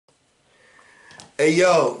Hey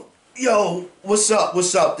yo, what's up?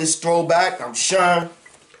 What's up? This Throwback. I'm Sherm,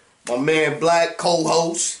 my man Black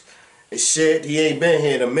co-host and shit. He ain't been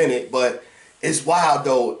here in a minute, but it's wild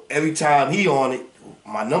though. Every time he on it,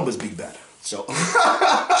 my numbers be better. So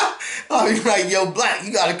I be like, yo, Black,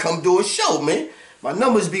 you gotta come do a show, man. My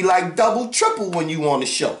numbers be like double, triple when you on the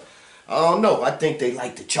show. I don't know. I think they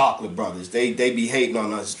like the Chocolate Brothers. They be hating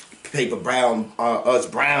on us. Paper brown, us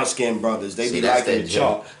brown skin brothers. They be liking the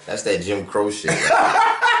chalk. That's that Jim Crow shit.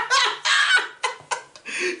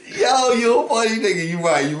 Yo, you a funny nigga. You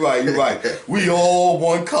right. We all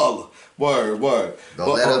one color. Word.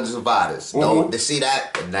 Don't let them divide us. Don't see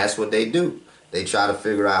that, and that's what they do. They try to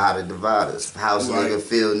figure out how to divide us. House nigga,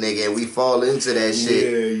 field nigga, and we fall into that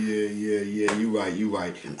shit. Yeah. You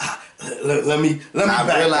right. Let me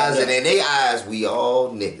I realize that in their eyes, we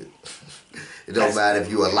all niggas. It don't matter if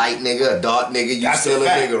you a light nigga, a dark nigga, you still a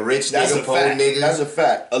nigga, rich nigga, poor nigga. That's a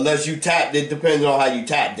fact. Unless you tap, it depends on how you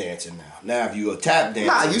tap dancing now. Now if you a tap dancer.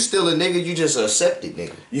 Nah, you still a nigga, you just a accepted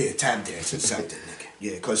nigga. Yeah, tap dancing, accepted nigga.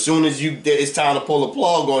 Yeah, cause soon as it's time to pull a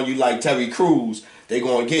plug on you like Terry Crews, they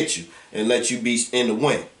gonna get you and let you be in the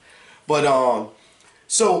wind. But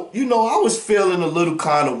so, you know, I was feeling a little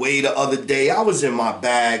kind of way the other day. I was in my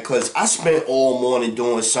bag cause I spent all morning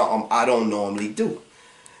doing something I don't normally do.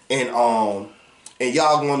 And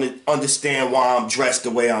y'all gonna understand why I'm dressed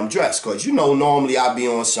the way I'm dressed. Cause you know, normally I be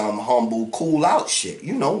on some humble, cool out shit.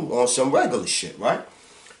 You know, on some regular shit, right?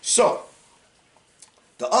 So,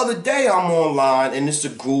 the other day I'm online and it's a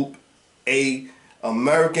group,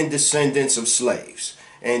 American Descendants of Slaves.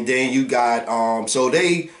 And then you got,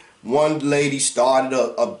 one lady started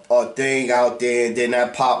a thing out there, and then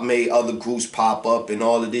that made other groups pop up, and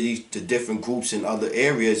all of the different groups in other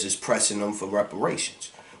areas is pressing them for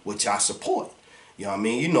reparations, which I support. You know what I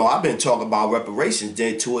mean? You know, I've been talking about reparations,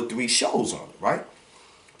 did 2 or 3 shows on it, right?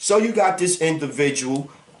 So you got this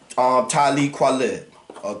individual, Talib Kweli.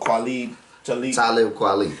 Talib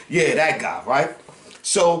Kweli. Yeah, that guy, right?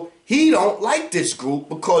 So he don't like this group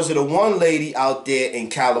because of the one lady out there in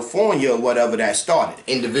California or whatever that started.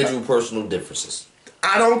 Individual personal differences.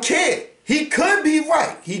 I don't care. He could be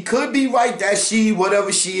right. He could be right that she,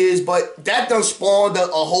 whatever she is, but that done spawned a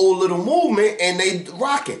whole little movement and they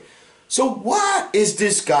rocking. So why is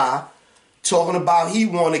this guy talking about he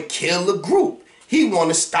want to kill a group? He want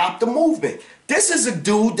to stop the movement. This is a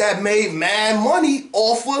dude that made mad money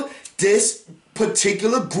off of this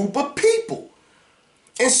particular group of people.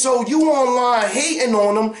 And so you online hating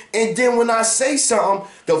on them, and then when I say something,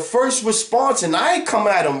 the first response, and I ain't come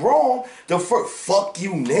at him wrong, the first, fuck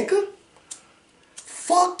you, nigga.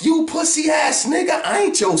 Fuck you, pussy ass nigga. I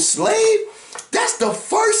ain't your slave. That's the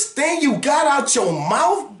first thing you got out your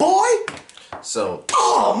mouth, boy? So,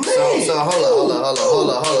 oh man. So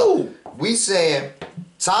hold on. We saying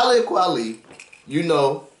Talib Kweli, you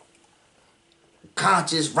know,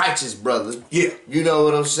 conscious, righteous brother. Yeah. You know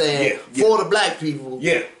what I'm saying? Yeah. For the black people.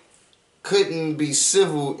 Yeah. Couldn't be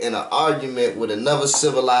civil in an argument with another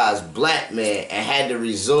civilized black man and had to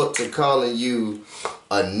resort to calling you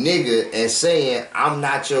a nigga and saying, I'm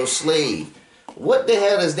not your slave. What the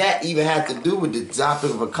hell does that even have to do with the topic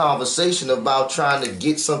of a conversation about trying to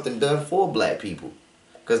get something done for black people?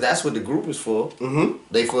 Because that's what the group is for. Mm-hmm.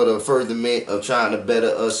 They for the furtherment of trying to better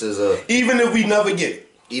us as a... Even if we never get it.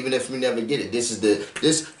 Even if we never get it.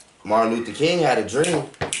 This Martin Luther King had a dream.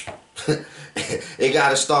 It got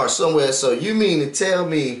to start somewhere. So you mean to tell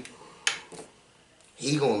me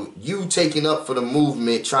you taking up for the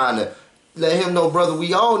movement, trying to let him know, brother,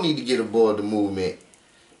 we all need to get aboard the movement.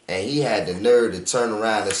 And he had the nerve to turn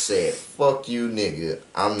around and say, fuck you, nigga.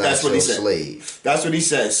 I'm not your slave. That's what he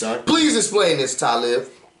said, son. Please explain this, Talib.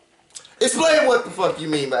 Explain what the fuck you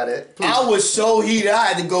mean by that. Please. I was so heated, I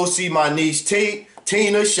had to go see my niece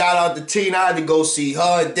Tina. Shout out to Tina. I had to go see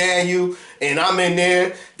her and Daniel. And I'm in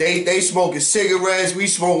there. They smoking cigarettes. We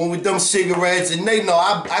smoking with them cigarettes. And they know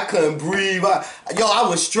I couldn't breathe. I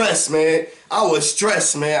was stressed, man. I was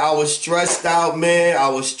stressed out, man.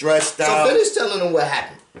 So finish telling them what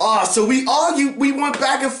happened. So we argued. We went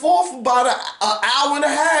back and forth about an hour and a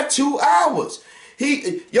half, 2 hours.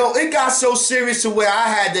 It got so serious to where I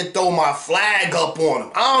had to throw my flag up on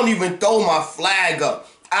him. I don't even throw my flag up.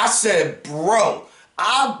 I said, bro,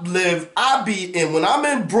 when I'm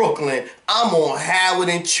in Brooklyn, I'm on Howard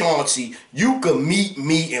and Chauncey. You could meet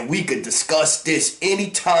me and we could discuss this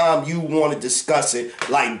anytime you want to discuss it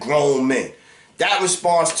like grown men. That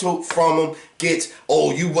response from him gets,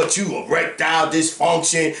 oh, you erectile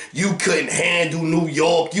dysfunction. You couldn't handle New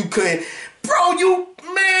York. You couldn't. Bro, you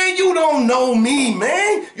don't know me,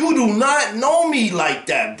 man. You do not know me like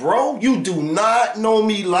that, bro. You do not know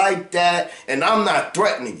me like that, and I'm not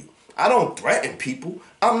threatening you. I don't threaten people.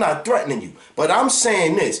 I'm not threatening you. But I'm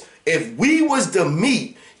saying this. If we was to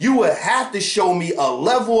meet, you would have to show me a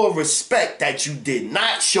level of respect that you did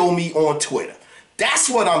not show me on Twitter. That's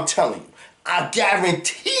what I'm telling you. I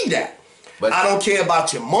guarantee that. But I don't care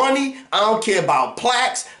about your money. I don't care about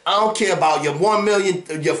plaques. I don't care about your 1 million,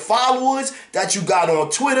 your followers that you got on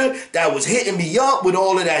Twitter that was hitting me up with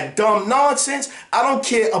all of that dumb nonsense. I don't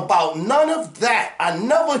care about none of that. I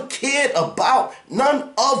never cared about none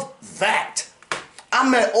of that. I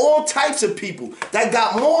met all types of people that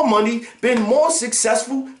got more money, been more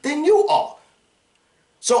successful than you are.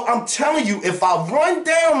 So I'm telling you, if I run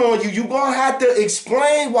down on you, you're going to have to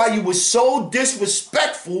explain why you were so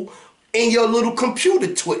disrespectful in your little computer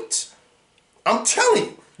tweets. I'm telling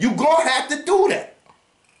you, you're going to have to do that.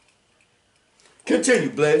 Continue,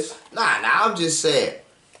 Blaze. Nah, I'm just saying,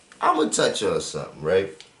 I'm going to touch on something,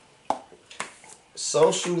 right?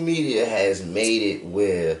 Social media has made it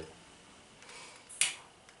where,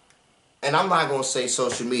 and I'm not going to say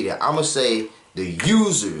social media, I'm going to say the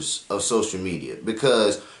users of social media,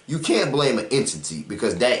 because you can't blame an entity,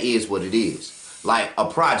 because that is what it is. Like a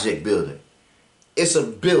project building. It's a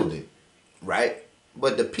building, right?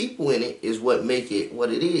 But the people in it is what make it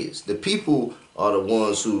what it is. The people are the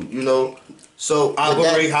ones who, you know, so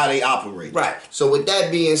operate how they operate. Right. So with that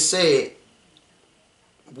being said,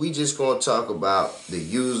 we just gonna talk about the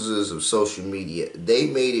users of social media. They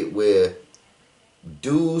made it where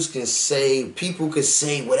dudes can say, people can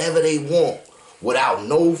say whatever they want without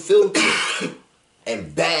no filter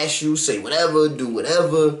and bash you, say whatever, do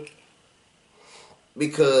whatever,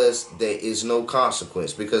 because there is no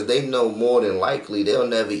consequence, because they know more than likely they'll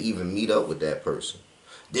never even meet up with that person.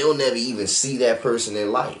 They'll never even see that person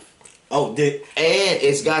in life. And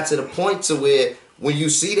it's got to the point to where when you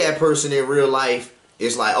see that person in real life,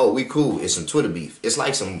 it's like, oh, we cool. It's some Twitter beef. It's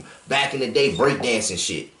like some back in the day breakdancing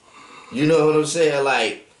shit. You know what I'm saying?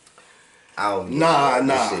 Like, I don't know.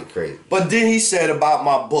 This shit crazy. But then he said about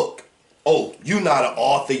my book, oh, you not an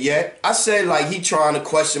author yet? I said, like, he trying to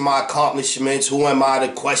question my accomplishments. Who am I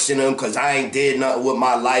to question him? Because I ain't did nothing with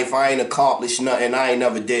my life. I ain't accomplished nothing. I ain't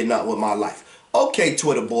never did nothing with my life. Okay,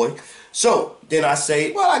 Twitter boy. So then I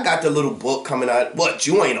say, well, I got the little book coming out. What,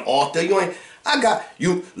 you ain't an author? You ain't? I got,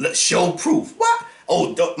 you, show proof. What?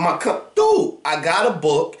 Oh, dude, I got a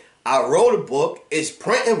book. I wrote a book. It's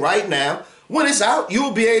printing right now. When it's out,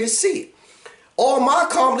 you'll be able to see it. All my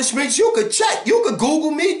accomplishments, you could check. You could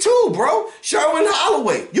Google me too, bro. Sherman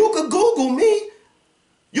Holloway. You could Google me.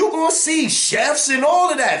 You gonna see chefs and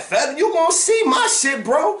all of that, fella. You gonna see my shit,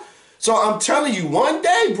 bro. So I'm telling you, one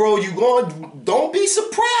day, bro, don't be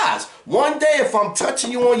surprised. One day, if I'm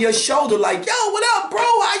touching you on your shoulder, like, yo, what up, bro?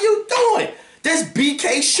 How you doing? This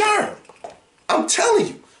BK Sherm. I'm telling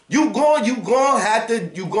you, you gonna have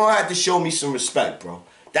to show me some respect, bro.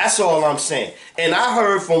 That's all I'm saying. And I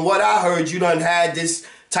heard, from what I heard, you done had this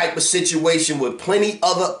type of situation with plenty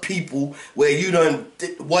other people where you done,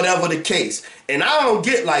 whatever the case. And I don't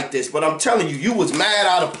get like this, but I'm telling you, you was mad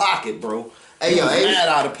out of pocket, bro. Hey, yo, mad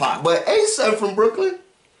out of pocket. But ain't son from Brooklyn?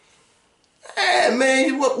 Hey,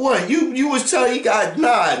 man, what? You was telling you got,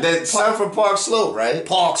 that son from Park Slope, right?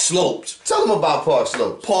 Park Slopes. Tell them about Park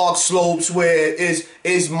Slopes. Park Slopes, where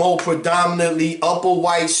it's more predominantly upper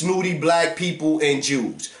white, snooty black people and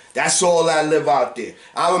Jews. That's all that live out there.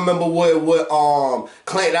 I remember what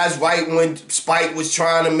Clinton, that's right when Spike was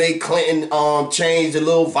trying to make Clinton change the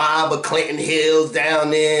little vibe of Clinton Hills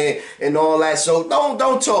down there and all that. So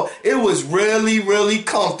don't talk. It was really, really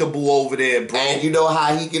comfortable over there, bro. And you know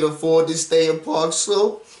how he could afford to stay in Park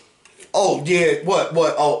Slope? Oh yeah, what?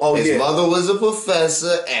 Oh his yeah. His mother was a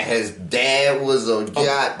professor and his dad was a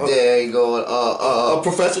goddamn a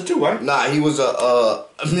professor too, right? Nah, he was a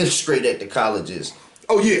administrator at the colleges.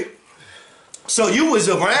 Oh yeah. So you was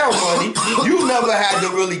around money. You never had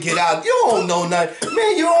to really get out. You don't know nothing.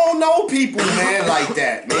 Man, you don't know people, man, like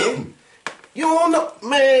that, man. You don't know,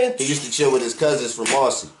 man. He used to chill with his cousins from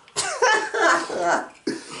Marcy.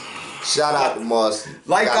 Shout out to Marcy.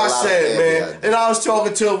 Like I said, man, and I was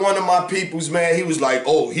talking to one of my peoples, man. He was like,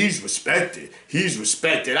 oh, he's respected. He's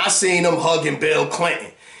respected. I seen him hugging Bill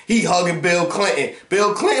Clinton. He hugging Bill Clinton.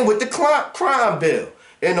 Bill Clinton with the crime bill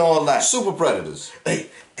and all that. Super predators. Hey,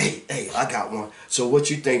 I got one. So what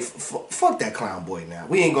you think? Fuck that clown boy now.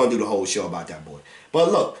 We ain't gonna do the whole show about that boy.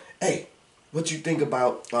 But look, hey, what you think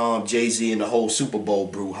about Jay-Z and the whole Super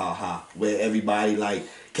Bowl brouhaha, where everybody like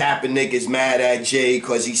Kaepernick is mad at Jay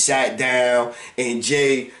because he sat down, and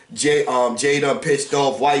Jay done pissed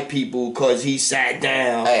off white people because he sat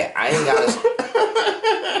down. Hey, I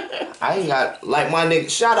ain't got like my nigga.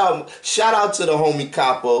 Shout out to the homie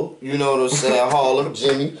Capo. You know what I'm saying? Harlem,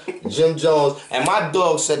 Jim Jones, and my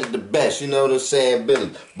dog said it the best. You know what I'm saying,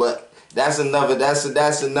 Billy. But that's another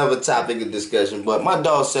topic of discussion. But my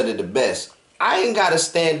dog said it the best. I ain't gotta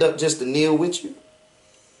stand up just to kneel with you.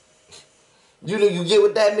 You know, you get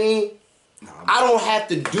what that mean? I don't have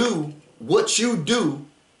to do what you do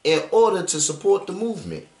in order to support the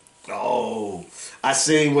movement. Oh, I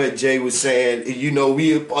seen what Jay was saying. You know,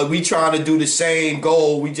 we trying to do the same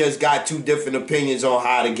goal. We just got two different opinions on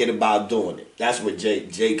how to get about doing it. That's what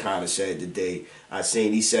Jay kind of said today. I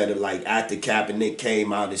seen he said it like after Kaepernick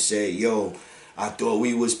came out and said, "Yo, I thought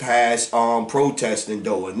we was past protesting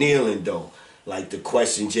though or kneeling though." Like the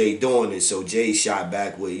question Jay doing it. So Jay shot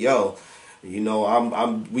back with, "Yo, you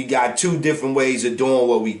know, we got two different ways of doing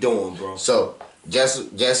what we doing, bro." So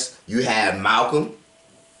just you had Malcolm.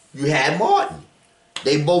 You had Martin.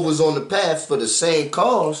 They both was on the path for the same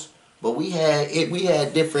cause, but we had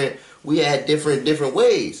different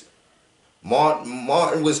ways.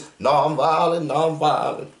 Martin was non-violent.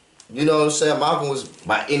 You know what I'm saying? Malcolm was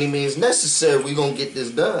by any means necessary. We gonna get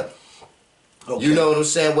this done. Okay. You know what I'm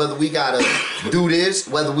saying? Whether we gotta do this,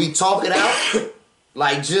 whether we talk it out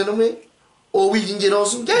like gentlemen, or we can get on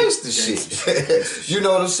some gangster shit. You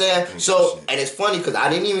know what I'm saying? So, and it's funny because I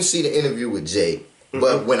didn't even see the interview with Jay.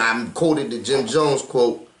 But when I'm quoted the Jim Jones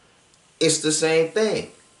quote, it's the same thing.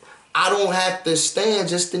 I don't have to stand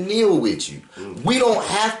just to kneel with you. We don't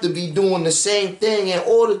have to be doing the same thing in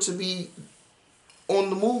order to be on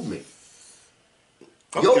the movement.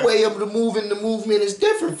 Okay. Your way of moving the movement is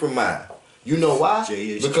different from mine. You know why?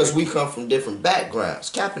 Because we come from different backgrounds.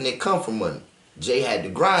 Kaepernick come from money. Jay had to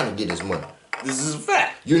grind to get his money. This is a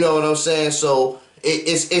fact. You know what I'm saying? So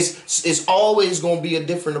it's always gonna be a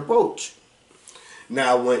different approach.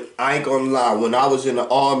 Now, I ain't gonna lie, when I was in the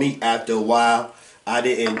Army, after a while, I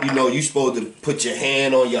didn't, you know, you supposed to put your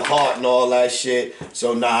hand on your heart and all that shit.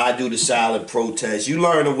 So now I do the silent protest. You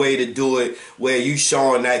learn a way to do it where you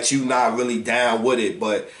showing that you not really down with it.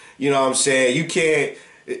 But, you know what I'm saying, you can't,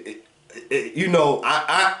 you know,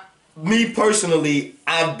 me personally,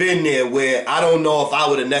 I've been there where I don't know if I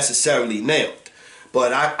would have necessarily nailed.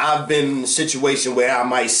 But I've been in a situation where I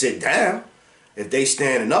might sit down. If they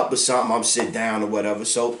standing up or something, I'm sit down or whatever.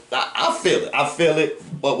 So I feel it. I feel it.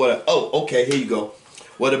 But what? Oh, okay. Here you go.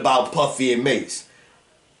 What about Puffy and Mace?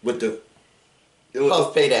 With the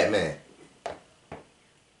Puff pay that man.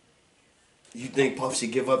 You think Puff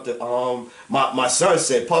should give up the My son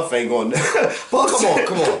said Puff ain't going.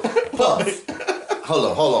 Come on, Puff.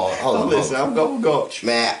 Hold on. Listen, I'm going.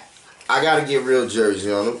 Man, I gotta get real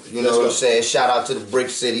jersey on him. You know what I'm saying? Shout out to the Brick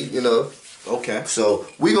City. You know. Okay. So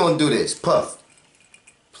we gonna do this, Puff.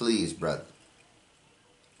 Please, brother.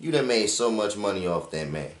 You done made so much money off that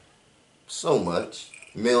man. So much.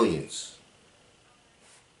 Millions.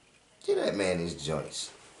 Give that man his joints.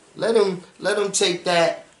 Let him take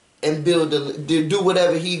that and do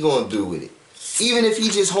whatever he gonna do with it. Even if he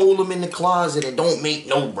just hold them in the closet and don't make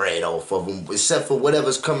no bread off of them, except for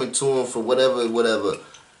whatever's coming to him for whatever.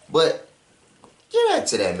 But give that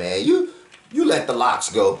to that man. You let the locks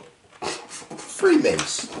go. Free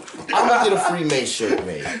Mace. I'm gonna get a Free Mace shirt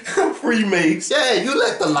made. Free Mace. Yeah, you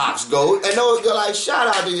let the locks go. And those, like, shout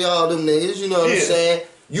out to y'all, them niggas. You know what I'm saying?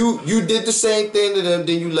 You did the same thing to them,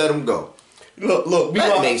 then you let them go. Look.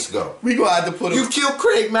 Let Mace go. We gonna have to put. You killed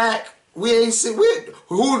Craig Mack. We ain't see.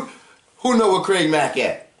 Who know where Craig Mack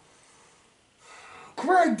at?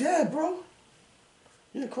 Craig dead, bro.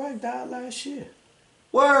 Yeah, Craig died last year.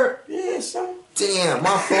 Word. Yeah, son. Damn,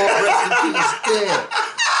 my fault. Rest in peace. Damn.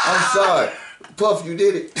 I'm sorry. Puff, you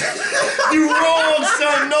did it. You wrong,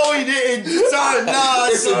 son. No, he didn't. Son, nah,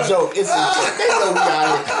 it's son. a joke. It's a joke. They know we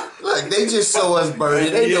out here. Look, they just saw us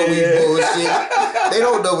burning. They know we bullshit. They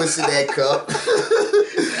don't know what's in that cup.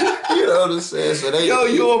 You know what I'm saying? So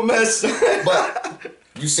you a mess, son. But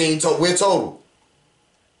you seen we're total.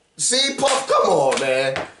 See, Puff, come on,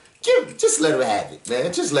 man. Just let him have it,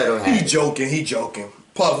 man. Just let him have it. He joking.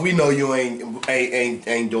 Puff, we know you ain't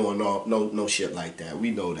doing no shit like that.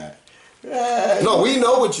 We know that. No, we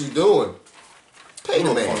know what you doing. Pay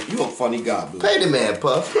the man. You a funny guy, bro. Pay the man,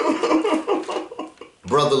 Puff.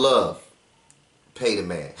 Brother love. Pay the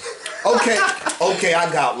man. Okay,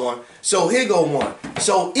 I got one. So here go one.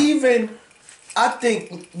 So even I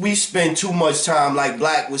think we spend too much time, like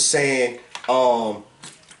Black was saying,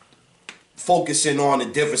 focusing on the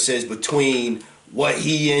differences between what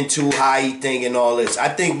he into, how he think, and all this. I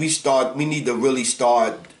think we need to really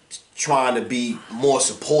start trying to be more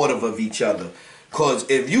supportive of each other. Cause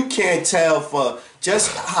if you can't tell for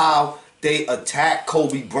just how they attack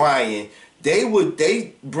Kobe Bryant,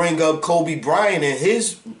 they bring up Kobe Bryant and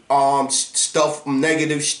his stuff,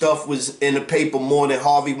 negative stuff was in the paper more than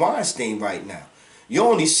Harvey Weinstein right now. You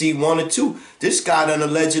only see one or two. This guy done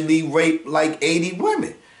allegedly raped like 80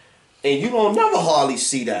 women. And you don't never hardly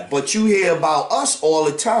see that. But you hear about us all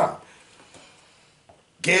the time.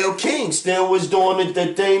 Gayle King still was doing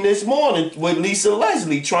the thing this morning with Lisa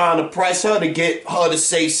Leslie, trying to press her to get her to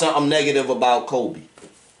say something negative about Kobe.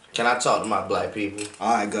 Can I talk to my black people?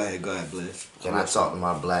 All right, go ahead, Blizz. Can I talk to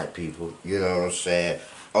my black people? You know what I'm saying?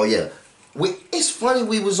 Oh, yeah. It's funny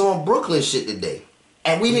we was on Brooklyn shit today.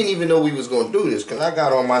 And we didn't even know we was going to do this because I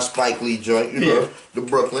got on my Spike Lee joint, you know, the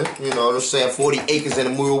Brooklyn. You know what I'm saying? 40 acres in the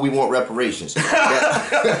mule, we want reparations. But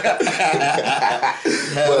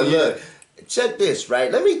look, check this,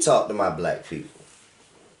 right? Let me talk to my black people.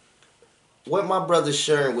 What my brother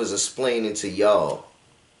Sherm was explaining to y'all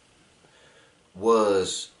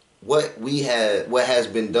was what has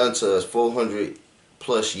been done to us 400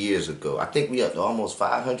 plus years ago. I think we up to almost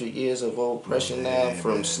 500 years of oppression now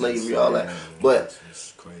from slavery, all that. But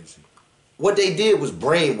it's crazy. What they did was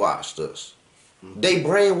brainwashed us. They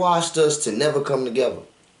brainwashed us to never come together,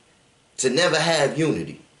 to never have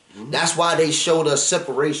unity. That's why they showed us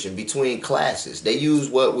separation between classes. They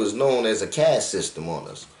used what was known as a caste system on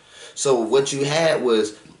us. So what you had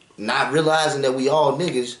was not realizing that we all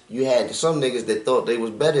niggas. You had some niggas that thought they was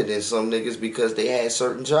better than some niggas because they had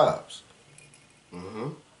certain jobs.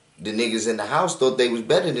 The niggas in the house thought they was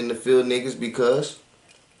better than the field niggas because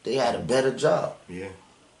they had a better job. Yeah,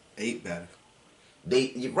 ate better.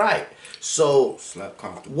 You're right. So slept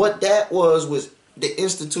comfortable. What that was the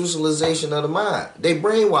institutionalization of the mind. They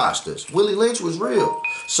brainwashed us. Willie Lynch was real.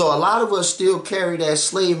 So a lot of us still carry that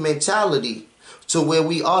slave mentality to where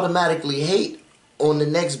we automatically hate on the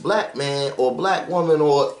next black man or black woman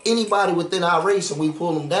or anybody within our race, and we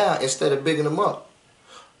pull them down instead of bigging them up.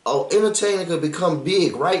 An entertainer could become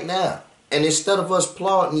big right now, and instead of us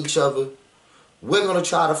applauding each other, we're gonna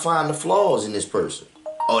try to find the flaws in this person.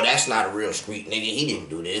 Oh, that's not a real street nigga. He didn't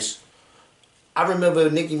do this. I remember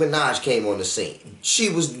Nicki Minaj came on the scene.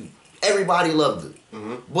 Everybody loved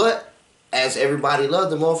her. But as everybody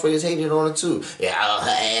loved her, motherfuckers hated on her too. Yeah,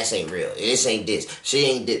 her ass ain't real. This ain't this. She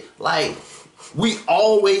ain't this. Like, we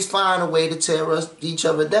always find a way to tear each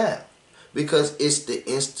other down. Because it's the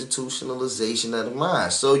institutionalization of the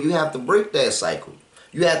mind. So you have to break that cycle.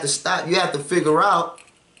 You have to stop. You have to figure out.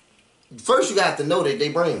 First, you have to know that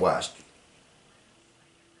they brainwashed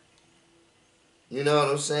you. You know what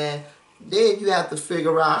I'm saying? Then you have to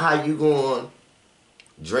figure out how you going to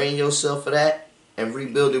drain yourself of that and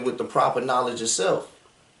rebuild it with the proper knowledge of self.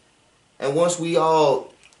 And once we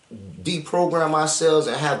all deprogram ourselves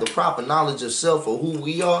and have the proper knowledge of self of who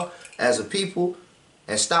we are as a people,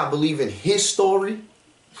 and stop believing his story,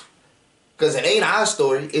 because it ain't our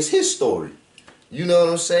story, it's his story. You know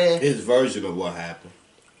what I'm saying? His version of what happened.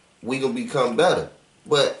 We gonna become better.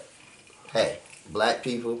 But hey, black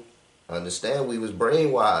people, understand we was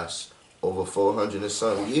brainwashed over 400 and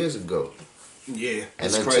something years ago. Yeah,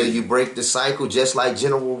 and until you break the cycle, just like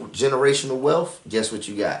generational wealth, guess what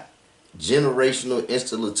you got? Generational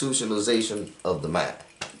institutionalization of the mind.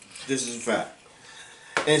 This is a fact.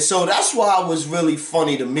 And so that's why it was really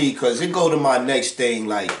funny to me, because it go to my next thing,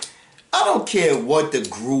 like, I don't care what the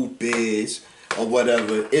group is or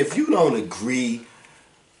whatever. If you don't agree,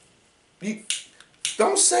 you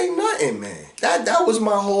don't say nothing, man. That was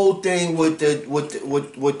my whole thing with the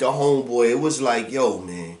homeboy. It was like, yo,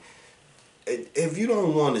 man, if you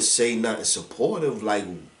don't want to say nothing supportive, like,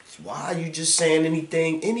 why are you just saying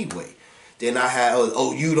anything anyway? Then I had,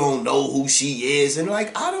 oh, you don't know who she is. And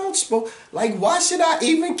like, I don't like, why should I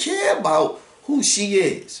even care about who she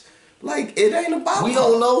is? Like, it ain't about We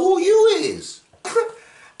don't know who you is.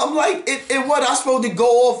 I'm like, and what, I supposed to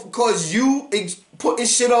go off because you putting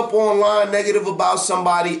shit up online negative about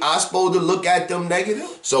somebody, I supposed to look at them negative?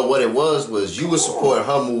 So what it was you would support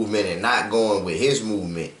her movement and not going with his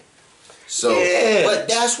movement. So, yeah. But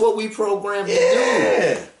that's what we programmed to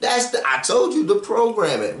do. I told you to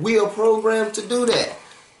program it. We are programmed to do that.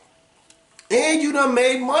 And you done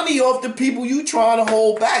made money off the people you trying to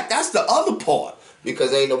hold back. That's the other part.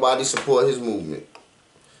 Because ain't nobody support his movement.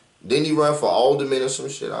 Didn't he run for alderman or some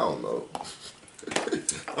shit? I don't know.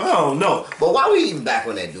 I don't know. But why we even back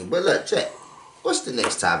on that dude? But look, check. What's the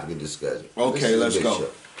next topic of discussion? Okay, let's go. Show.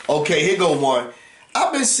 Okay, here go one.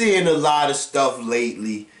 I've been seeing a lot of stuff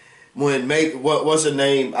lately. What's her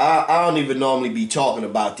name? I don't even normally be talking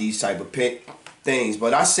about these type of things,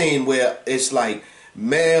 but I seen where it's like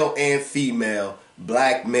male and female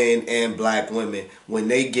black men and black women, when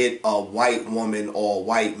they get a white woman or a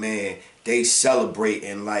white man, they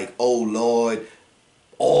celebrating like, oh Lord,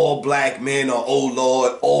 all black men, or oh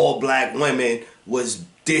Lord, all black women was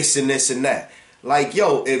this and this and that. Like,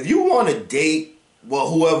 yo, if you want to date, well,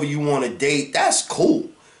 whoever you want to date, that's cool.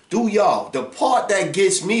 Do y'all. The part that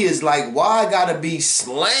gets me is like, why I gotta be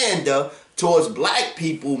slander towards black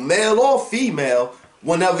people, male or female,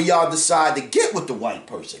 whenever y'all decide to get with the white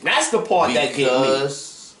person? That's the part that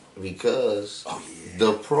gets me. Because oh, yeah.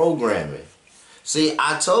 The programming. See,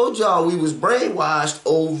 I told y'all we was brainwashed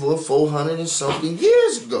over 400 and something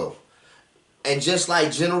years ago. And just like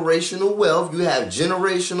generational wealth, you have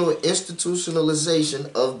generational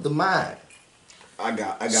institutionalization of the mind. I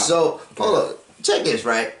got. So, hold up. Check this,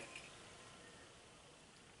 right?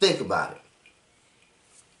 Think about it.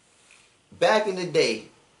 Back in the day,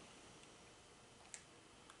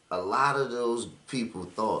 a lot of those people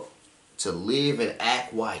thought to live and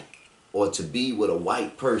act white or to be with a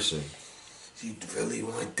white person. You really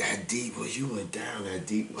went that deep? Well, you went down that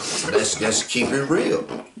deep. Let's keep it real.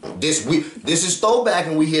 This is Throwback,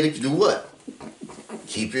 and we here to do what?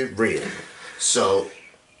 Keep it real. So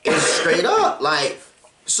it's straight up like,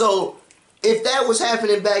 so if that was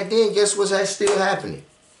happening back then, guess what's still happening?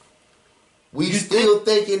 We still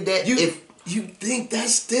thinking that you think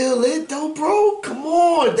that's still it though, bro? Come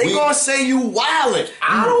on, they gonna say you wildin'.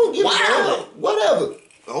 I don't give a damn. Whatever.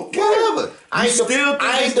 Okay. Whatever. I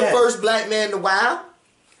ain't the first black man to wild.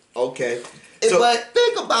 Okay. But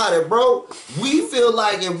think about it, bro. We feel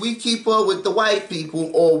like if we keep up with the white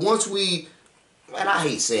people, or once we, man, I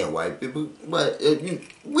hate saying white people, but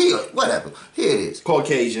we whatever. Here it is.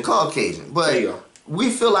 Caucasian. But we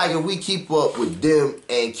feel like if we keep up with them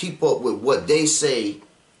and keep up with what they say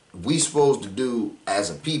we supposed to do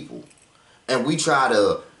as a people, and we try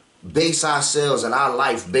to base ourselves and our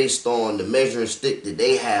life based on the measuring stick that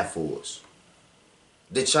they have for us.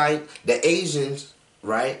 The Asians,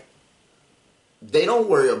 right? They don't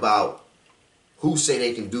worry about who say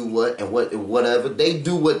they can do what and whatever. They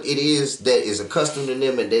do what it is that is accustomed to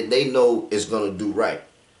them and that they know is gonna do right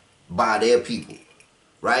by their people,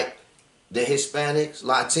 right? The Hispanics,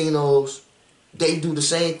 Latinos, they do the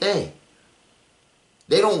same thing.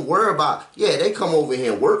 They don't worry about, yeah, they come over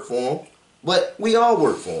here and work for them, but we all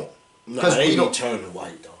work for them. Nah, they be turning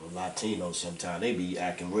white though. Latinos sometimes they be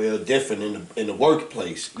acting real different in the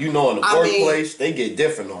workplace. You know, in the workplace they get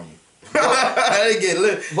different on you. They get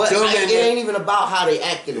lit. But it ain't even about how they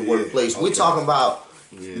act in the workplace. Okay. We're talking about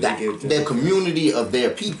the community of their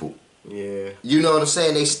people. Yeah. You know what I'm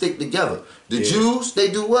saying? They stick together. The Jews,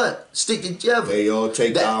 they do what? Stick together. They all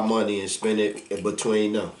take our money and spend it in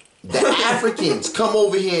between them. The Africans come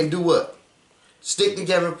over here and do what? Stick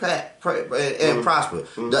together and prosper.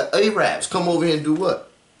 The Arabs come over here and do what?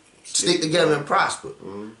 Stick together and prosper.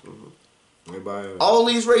 All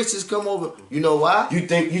these races come over. You know why? You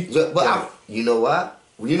know why?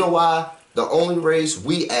 You know why? The only race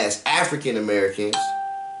we as African Americans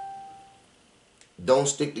don't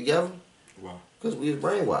stick together? Why? Because we was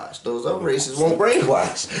brainwashed. Those other races won't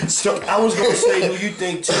brainwash. So I was gonna say, do you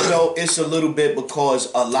think too? Though it's a little bit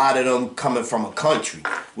because a lot of them coming from a country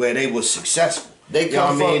where they was successful. They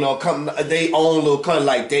come from, or come they own little country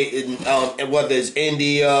like they whether it's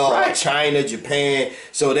India or China, Japan.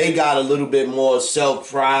 So they got a little bit more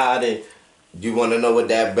self pride. And you want to know what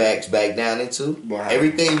that backs back down into? Wow.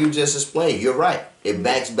 Everything you just explained. You're right. It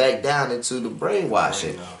backs back down into the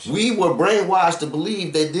brainwashing. We were brainwashed to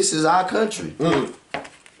believe that this is our country.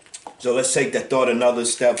 So let's take that thought another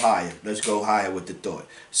step higher. Let's go higher with the thought.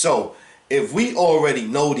 So if we already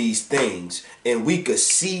know these things and we could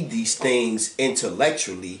see these things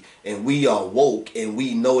intellectually and we are woke and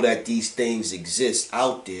we know that these things exist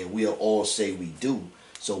out there, we'll all say we do.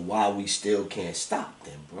 So why we still can't stop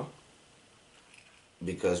them, bro?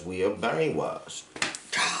 Because we are brainwashed.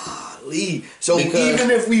 Golly. So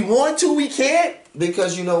even if we want to, we can't?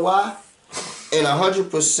 Because you know why? In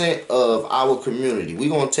 100% of our community, we're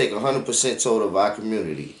going to take 100% total of our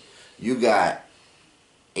community. You got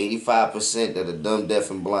 85% that are dumb, deaf,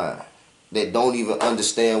 and blind, that don't even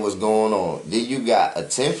understand what's going on. Then you got a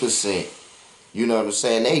 10%, you know what I'm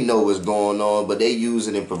saying, they know what's going on, but they use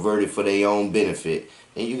it and pervert it for their own benefit.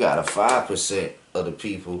 Then you got a 5% of the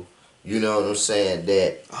people, you know what I'm saying,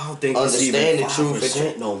 that I don't think understand it's even 5% the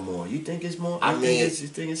truth no more. You think it's more? You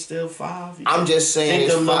think it's still 5? I'm just saying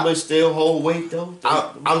think the numbers still hold weight though?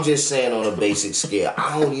 I'm just saying on a basic scale.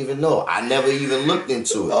 I don't even know. I never even looked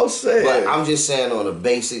into it. I'm saying. But I'm just saying on a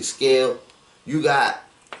basic scale, you got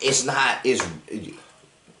it's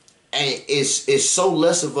so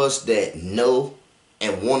less of us that know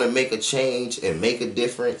and want to make a change and make a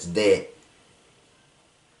difference that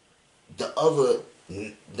the other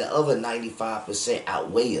 95%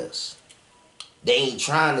 outweigh us. They ain't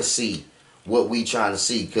trying to see what we trying to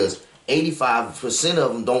see, because 85%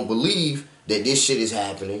 of them don't believe that this shit is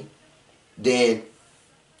happening. Then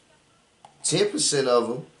 10% of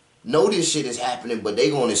them know this shit is happening, but they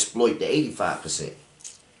gonna exploit the 85%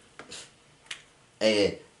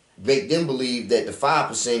 and make them believe that the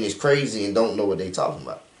 5% is crazy and don't know what they talking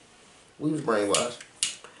about. We was brainwashed.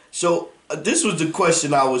 So this was the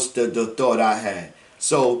question the thought I had.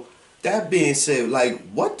 So that being said, like,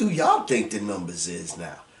 what do y'all think the numbers is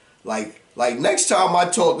now? Like next time I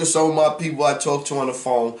talk to some of my people I talk to on the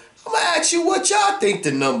phone, I'm gonna ask you what y'all think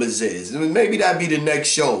the numbers is. Maybe that'd be the next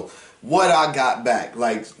show. What I got back,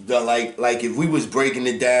 like if we was breaking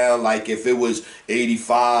it down, like if it was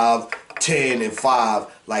 85, 10, and 5,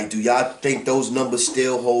 like, do y'all think those numbers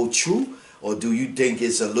still hold true? Or do you think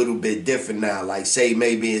it's a little bit different now? Like, say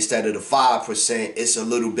maybe instead of the 5%, it's a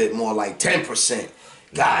little bit more like 10%.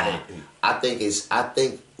 Got it. I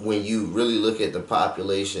think when you really look at the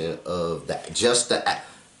population of that, just the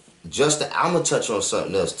I'm gonna touch on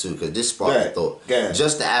something else too, because this sparked the thought.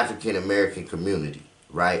 Just the African American community,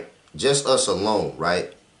 right? Just us alone,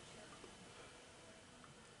 right?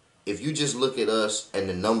 If you just look at us and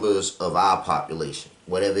the numbers of our population,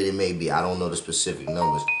 whatever it may be, I don't know the specific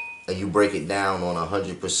numbers, and you break it down on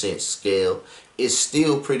 100% scale, it's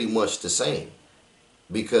still pretty much the same.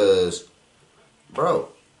 Because, bro,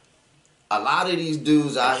 a lot of these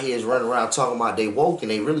dudes out here is running around talking about they woke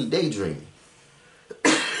and they really daydreaming.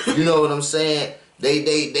 You know what I'm saying?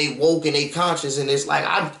 They woke and they conscious, and it's like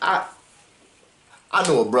I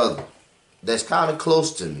know a brother that's kind of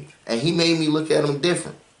close to me, and he made me look at him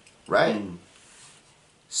different, right?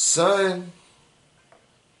 Son,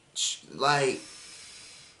 like,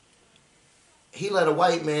 he let a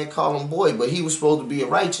white man call him boy, but he was supposed to be a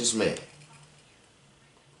righteous man.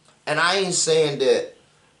 And I ain't saying that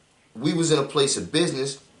we was in a place of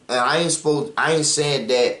business, and I ain't saying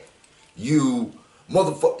that you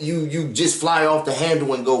just fly off the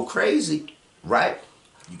handle and go crazy, right?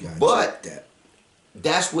 You gotta but check that.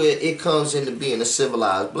 That's where it comes into being a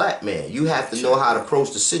civilized black man. You have to know how to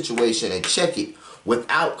approach the situation and check it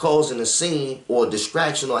without causing a scene or a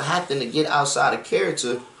distraction or having to get outside of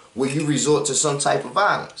character where you resort to some type of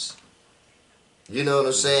violence. You know what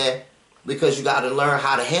I'm saying? Because you got to learn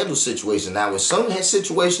how to handle situations. Now, with some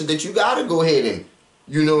situations that you got to go ahead and,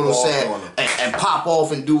 you know what I'm saying, and pop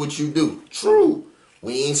off and do what you do. True.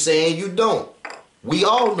 We ain't saying you don't. We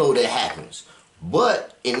all know that happens.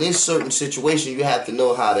 But in this certain situation, you have to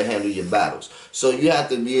know how to handle your battles. So you have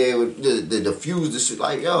to be able to diffuse this.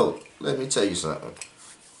 Like, yo, let me tell you something.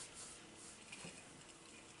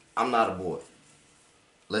 I'm not a boy.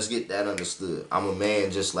 Let's get that understood. I'm a man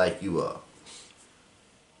just like you are.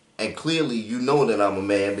 And clearly you know that I'm a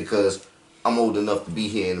man because I'm old enough to be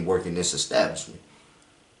here and work in this establishment.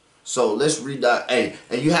 So let's read that. And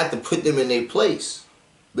you have to put them in their place.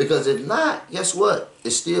 Because if not, guess what?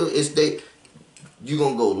 You're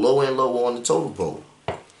going to go lower and lower on the totem pole.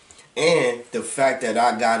 And the fact that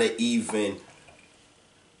I got to even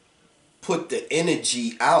put the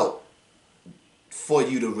energy out for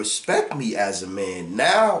you to respect me as a man.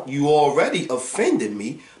 Now you already offended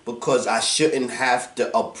me because I shouldn't have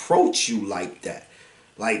to approach you like that.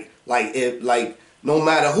 Like no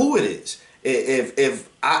matter who it is.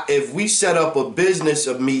 If we set up a business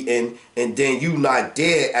of meeting and then you not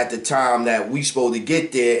there at the time that we supposed to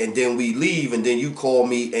get there, and then we leave and then you call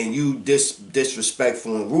me and you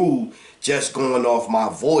disrespectful and rude, just going off my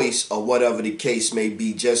voice or whatever the case may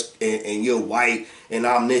be, just and you're white and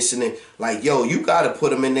I'm listening, like, yo, you gotta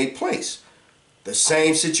put them in their place. The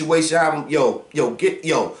same situation.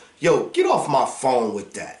 Get off my phone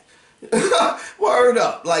with that. Word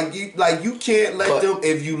up. Like you can't let them.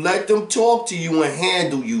 If you let them talk to you and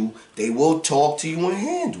handle you, they will talk to you and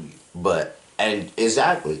handle you. And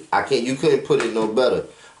exactly, you couldn't put it no better.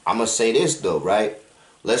 I'm gonna say this though, right?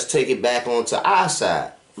 Let's take it back onto our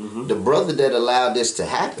side. Mm-hmm. The brother that allowed this to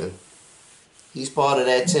happen, he's part of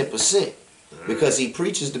that 10% because he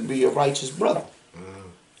preaches to be a righteous brother. Mm-hmm.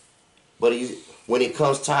 But when it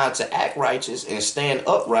comes time to act righteous and stand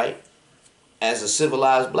upright as a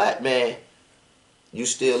civilized black man, you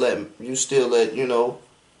still let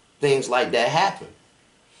things like that happen.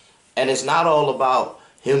 And it's not all about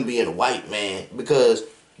him being a white man, because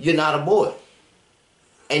you're not a boy.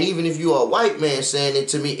 And even if you are a white man saying it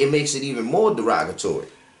to me, it makes it even more derogatory.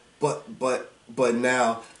 But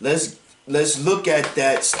now let's look at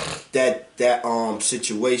that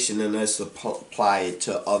situation and let's apply it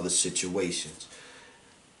to other situations.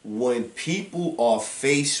 When people are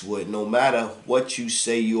faced with, no matter what you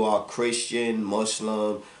say, you are Christian,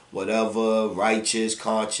 Muslim, whatever, righteous,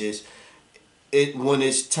 conscious. When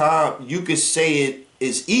it's time, you could say it.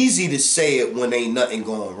 It's easy to say it when ain't nothing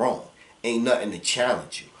going wrong, ain't nothing to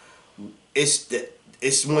challenge you.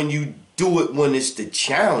 It's when you do it when it's the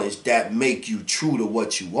challenge that make you true to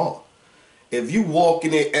what you are. If you walk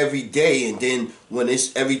in it every day and then when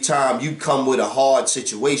it's every time you come with a hard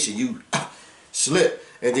situation, you slip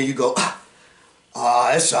and then you go,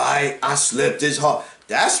 that's alright, I slipped, it's hard.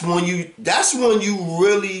 That's when you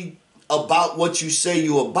really about what you say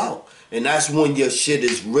you about. And that's when your shit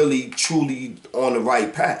is really truly on the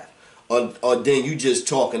right path. Or then you just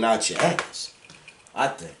talking out your ass. I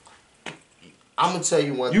think. I'm gonna tell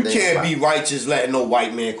you one You thing. You can't be righteous letting no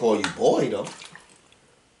white man call you boy though.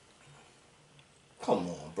 Come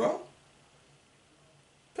on, bro.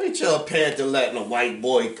 Picture a panther letting a white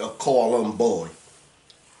boy call him boy.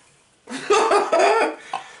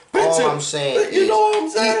 All I'm saying you know what I'm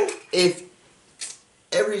saying? If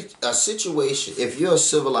a situation, if you're a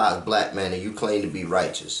civilized black man and you claim to be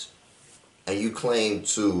righteous, and you claim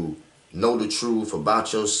to know the truth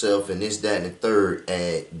about yourself and this, that, and the third,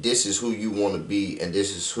 and this is who you want to be, and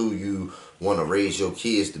this is who you want to raise your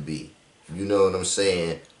kids to be, you know what I'm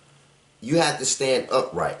saying? You have to stand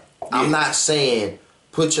upright. Yeah. I'm not saying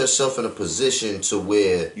put yourself in a position to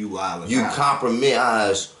where you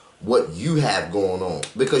compromise what you have going on,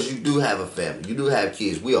 because you do have a family, you do have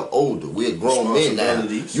kids. We are older, we're grown men now.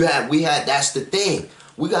 That's the thing.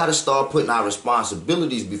 We got to start putting our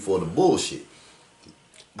responsibilities before the bullshit.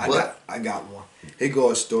 I got one. Here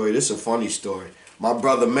goes a story. This is a funny story. My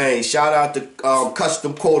brother, man, shout out to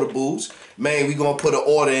Custom Quotables. Man, we gonna put an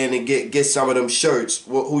order in and get some of them shirts.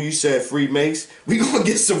 Who you said, Free Mace? We gonna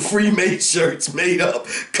get some Free Mace shirts made up.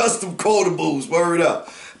 Custom Quotables, word up.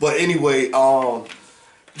 But anyway,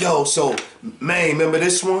 so, man, remember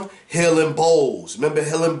this one? Hill and Bowles. Remember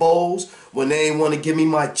Hill and Bowles? When they ain't want to give me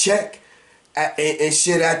my check and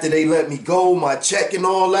shit after they let me go, my check and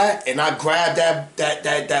all that, and I grabbed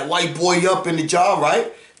that white boy up in the jaw,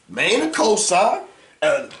 right? Man, the cosign.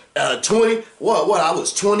 20, I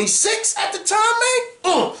was 26 at the time,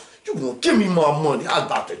 man? You gonna give me my money. I was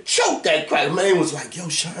about to choke that crack. Man was like, yo,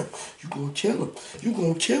 Sherm, you gonna kill him. You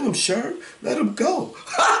gonna kill him, Sherm. Let him go.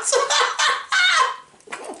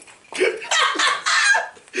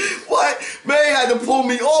 What? Man had to pull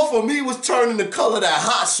me off of me. He was turning the color of that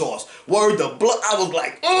hot sauce. Word the blood. I was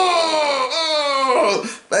like,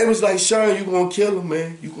 Man was like, Sherm, you gonna kill him,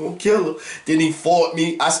 man. You gonna kill him. Then he fought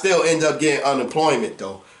me. I still ended up getting unemployment,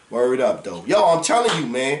 though. Word up, though. Yo, I'm telling you,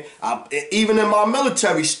 man. Even in my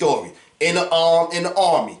military story, in the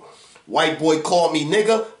army, white boy called me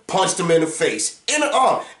nigga, punched him in the face. In the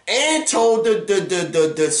arm. And told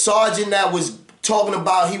the sergeant that was talking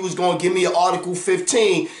about he was going to give me an Article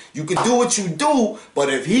 15. You can do what you do, but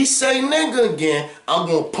if he say nigga again, I'm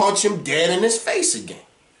going to punch him dead in his face again.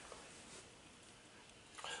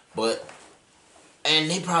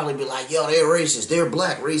 And they probably be like, yo, they're racist. They're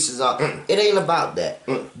black racists. It ain't about that.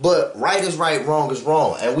 But right is right, wrong is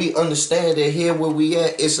wrong. And we understand that here where we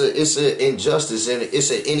at, it's a injustice, and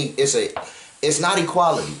it's not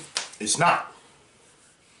equality. It's not.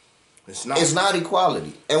 It's not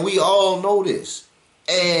equality. And we all know this.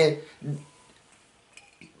 And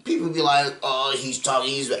people be like, oh, he's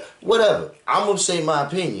talking, whatever. I'm going to say my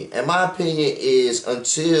opinion. And my opinion is,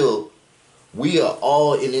 until we are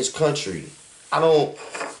all in this country,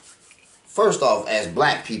 first off, as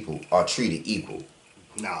black people are treated equal.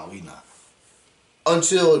 No, we not.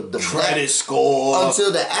 Until the credit score.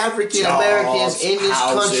 Until the African Americans in this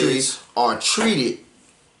country are treated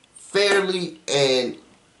fairly and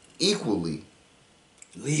equally,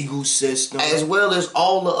 legal system, as well as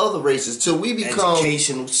all the other races, till we become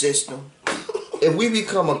educational system. If we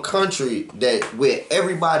become a country where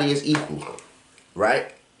everybody is equal,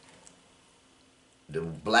 right? The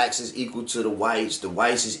blacks is equal to the whites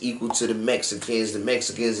is equal to the Mexicans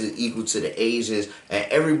is equal to the Asians, and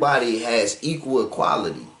everybody has equal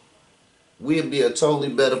equality, we'll be a totally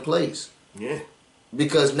better place. Yeah.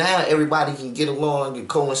 Because now everybody can get along and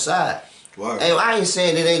coincide. Word. And I ain't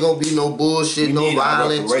saying it ain't gonna be no bullshit, no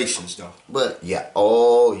violence. Our reparations, though. But yeah,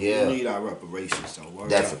 oh yeah. We need our reparations, though. Word.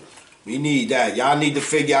 Definitely. We need that. Y'all need to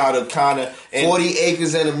figure out a kind of 40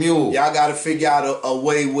 acres and a mule. Y'all got to figure out a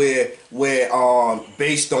way where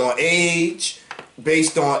based on age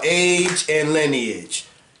and lineage.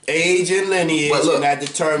 Age and lineage, look, and that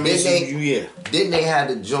determines you. Didn't they have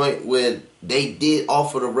the joint where they did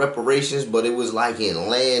offer the reparations, but it was like in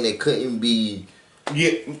land that couldn't be.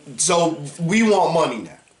 Yeah, so we want money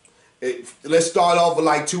now. Let's start off with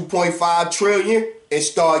like 2.5 trillion and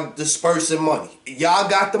start dispersing money. Y'all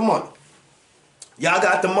got the money.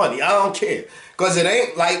 I don't care. Because it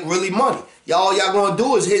ain't like really money. Y'all gonna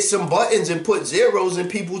do is hit some buttons and put zeros in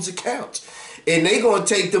people's accounts. And they gonna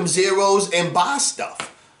take them zeros and buy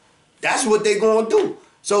stuff. That's what they gonna do.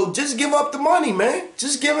 So just give up the money, man.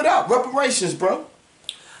 Just give it up. Reparations, bro.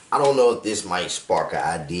 I don't know if this might spark an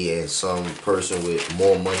idea and some person with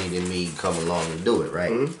more money than me come along and do it,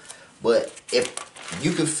 right? Mm-hmm. But if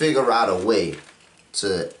you could figure out a way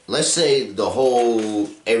to, let's say the whole,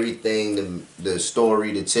 everything, the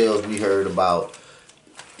story, the tales we heard about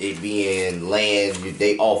it being land,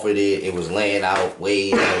 they offered it was land out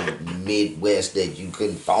way in the Midwest that you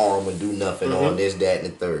couldn't farm and do nothing on, this, that, and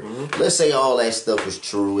the third. Mm-hmm. Let's say all that stuff is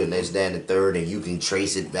true and this, that, and the third, and you can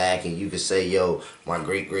trace it back and you can say, yo, my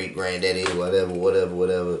great-great-granddaddy,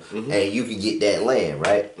 whatever, and you can get that land,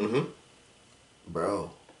 right? Mm-hmm.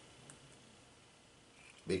 Bro.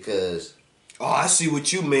 Because... Oh, I see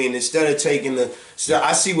what you mean. Instead of taking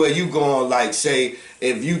I see where you going. Like, say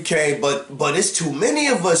if you came, but it's too many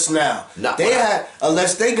of us now.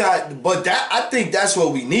 Unless they got. But that I think that's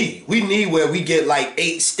what we need. We need where we get like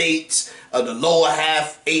 8 states, the lower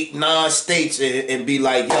half, 8, 9 states, and be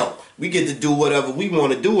like, yo, we get to do whatever we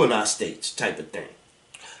want to do in our states, type of thing.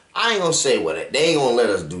 I ain't gonna say what they ain't gonna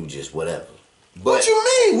let us do just whatever. But what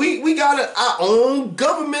you mean? We got our own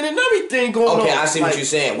government and everything going on. Okay, I see what you're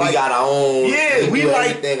saying. We got our own. Yeah, we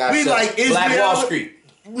like Israel. Black Wall Street.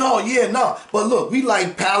 No. But look, we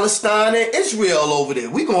like Palestine and Israel over there.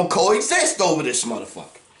 We gonna coexist over this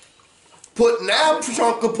motherfucker.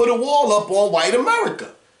 Trump could put a wall up on white America.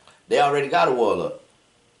 They already got a wall up.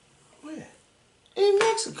 Where? In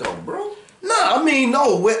Mexico, bro. Nah, I mean,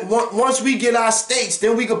 no. Once we get our states,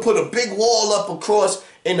 then we could put a big wall up across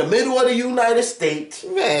in the middle of the United States.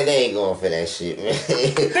 Man, they ain't going for that shit, man.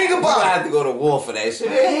 Think about it. You have to go to war for that shit.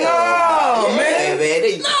 No, man.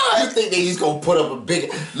 You think they just gonna put up a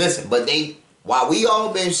big... Listen, but while we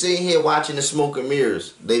all been sitting here watching the smoke and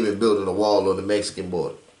mirrors, they been building a wall on the Mexican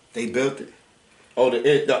border. They built it? Oh,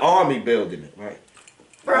 the army building it, right?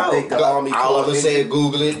 Bro, all I'm gonna say is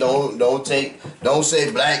Google it. Don't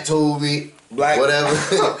say black told me. Black.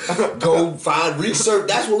 Whatever. Go find research.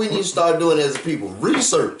 That's what we need to start doing as people.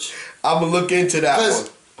 Research. I'm gonna look into that one.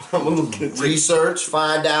 I'm gonna look into research,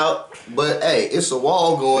 find out. But hey, it's a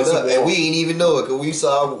wall going up, and we ain't even know it because we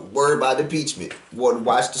saw word about impeachment.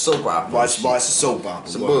 Watch the soap opera. Watch the soap opera.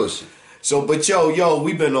 Some bullshit. So, but yo,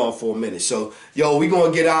 we been on for a minute. So, yo, we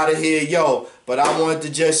gonna get out of here, yo. But I wanted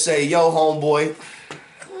to just say, yo, homeboy.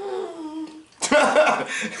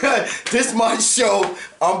 This my show.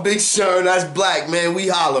 I'm Big Sherm. That's Black, man. We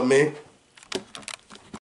holler, man.